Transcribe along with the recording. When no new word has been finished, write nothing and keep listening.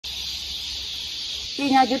今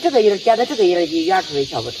年就这个叶结的这个叶就圆出来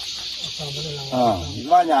瞧不着。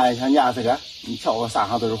往年像伢这个，你瞧我山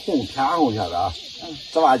上都是红片的啊。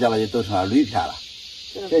这娃家了就都成了绿片了。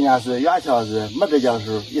人家是原条是没这叫时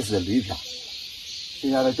候也是绿片，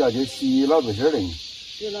人家的叫就细老多些的呢。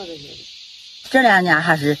这2年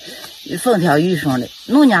还是风调雨顺的，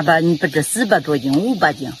农年吧你不知400多斤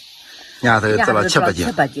500斤，伢这个值了700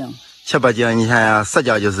斤，700斤，你想想4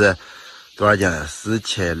斤就是多少斤了？4、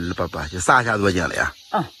7、8就3000多斤了呀。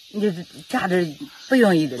你就价值不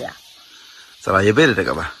容易的了。知道一辈子这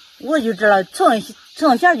个吧？我就知道从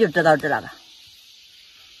小就知道这了吧，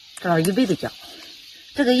知道一辈子教，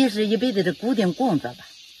这个也是一辈子的固定工作吧。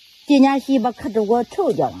今年媳妇可着我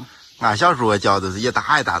臭脚嘛。俺小时候教都是一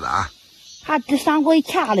大一大的啊。还这上过1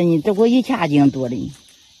卡了呢，这过1卡斤多了呢。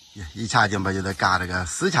1卡斤吧就得嘎这个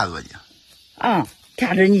4卡多斤。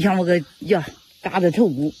卡着你像我个呀，嘎的头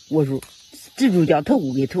骨，我说蜘蛛叫头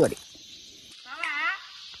骨给脱的。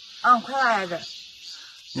快完了。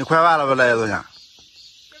你快完了吧，来多少？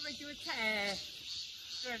这不就才，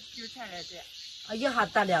这就才来这，一下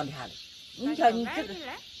打2天了。你瞧你这个，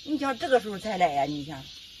你瞧这个时候才来呀，你想。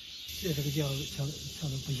这个叫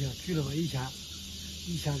的不行，去了吧以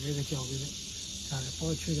前这个叫给了，咱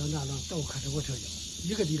包去掉那种都开始我这叫，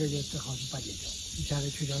一个地儿就正好是8斤叫，以前的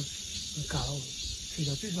去掉干了，去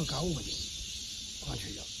掉最少干5斤，光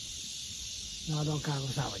去掉，那种干了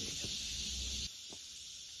300斤。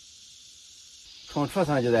从出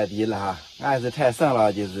生就在地了哈，俺是太生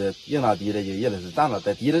了，就是引到地里就一直是长到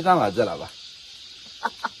在地里长到这了吧，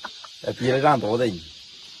在地里长多的呢。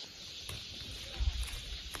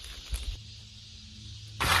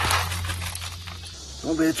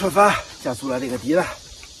准备出发，结束了这个地了。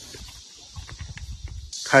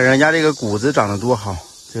看人家这个谷子长得多好，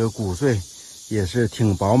这个谷穗也是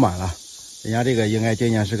挺饱满了，人家这个应该今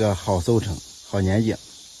年是个好收成，好年景。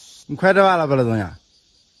你快吃完了吧，老东家？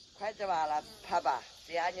快吃完了，拍吧，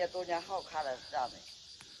这样你都年好看了，这样的。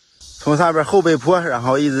从上边后背坡，然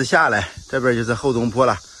后一直下来，这边就是后东坡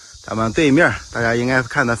了。咱们对面，大家应该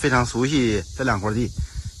看得非常熟悉这2块地。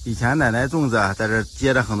以前奶奶种着，在这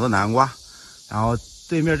结着很多南瓜，然后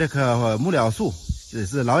对面这棵木料树也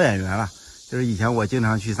是老演员了，就是以前我经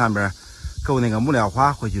常去上边购那个木料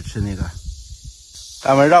花回去吃那个。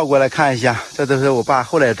咱们绕过来看一下，这都是我爸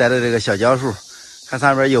后来摘的这个小蕉树，看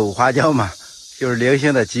上面有花椒嘛，就是零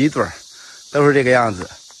星的几对，都是这个样子。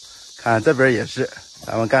看这边也是，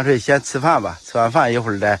咱们干脆先吃饭吧，吃完饭一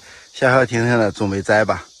会儿再消消停停的准备摘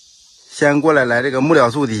吧。先过来这个木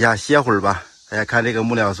料树底下歇会儿吧。大家看这个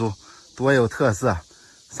木料树多有特色，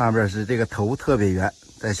上边是这个头特别圆，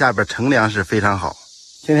在下边乘凉是非常好。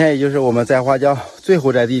今天也就是我们摘花椒最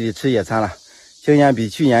后在地里吃野餐了，今年比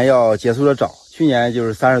去年要结束的早，去年就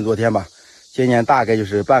是30多天吧，今年大概就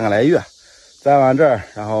是半个来月。摘完这儿，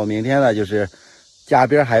然后明天呢就是家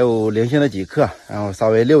边还有零星的几颗，然后稍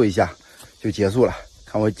微溜一下就结束了。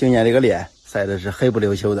看我今年这个脸晒的是黑不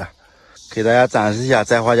溜秋的，给大家展示一下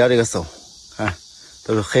摘花椒这个手，看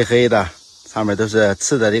都是黑黑的，上面都是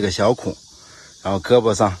刺的这个小孔，然后胳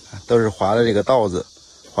膊上都是划的这个道子，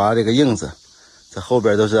划的这个印子，这后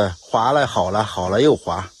边都是划了好了，好了又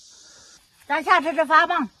划。咱下吃饭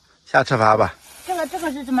吧。下吃饭吧。这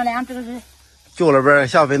个是怎么凉？这个是就了边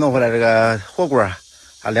小飞弄回来这个火锅，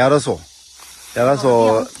还凉的酥，凉的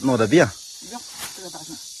酥弄的饼。这个倒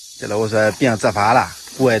行。对了，我说饼吃饭了，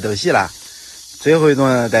锅也都洗了，最后一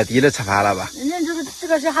顿在地里吃饭了吧？人这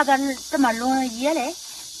个是还咋是这么弄野嘞？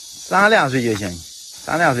上2岁就行，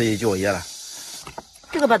上2岁就叫野了。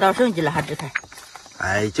这个把到手机了还吃开？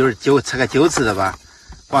哎，就是就吃个就吃的吧，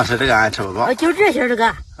光吃这个俺吃不饱。就这些这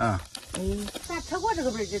个。咱吃过这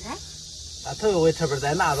个不是这菜？俺头一回吃不是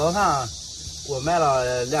在大早上，我买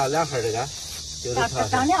了两盒这个，就是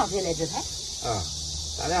当2岁来这菜。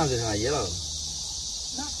当2岁上野了。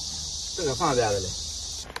这个方便的嘞，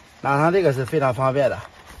拿上这个是非常方便的，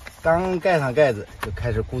刚盖上盖子就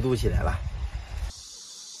开始咕嘟起来了。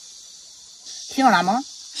行了吗？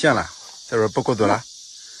行了，这边不咕嘟了。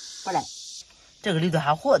不来，这个里头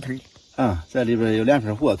还火腿。这里边有2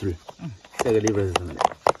片火腿。这个里边是什么的？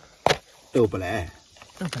都不来。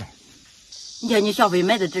你看你小飞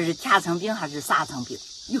买的这是千层饼还是啥层饼？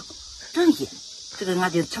哟，整些，这个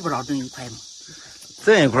俺就吃不着整一块嘛。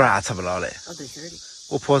整一块还吃不着嘞。对心的。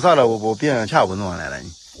我铺上了，我饼全部弄上来了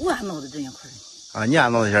你。我还弄的整一块呢。你还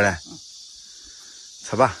弄的些嘞？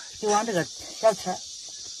吃吧。就往这个小吃。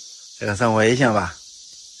这个生活也行吧？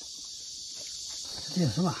这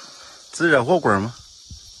是吧？自热火锅吗？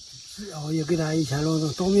也给咱以前弄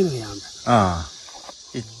的冬米那个样子。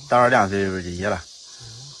一到2岁就野了。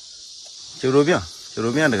酒肉饼这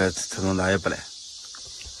个吃东咱也不来，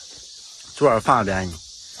主要方便你。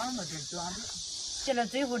放到这装的。接着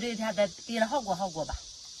最后这一天再比了好过吧。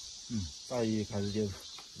早一开始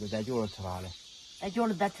就在酒了吃饭了。在酒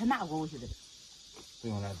了再吃哪个我晓得。不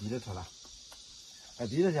用了，逼着吃了。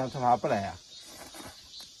逼着想吃饭不来呀，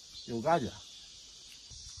有感觉。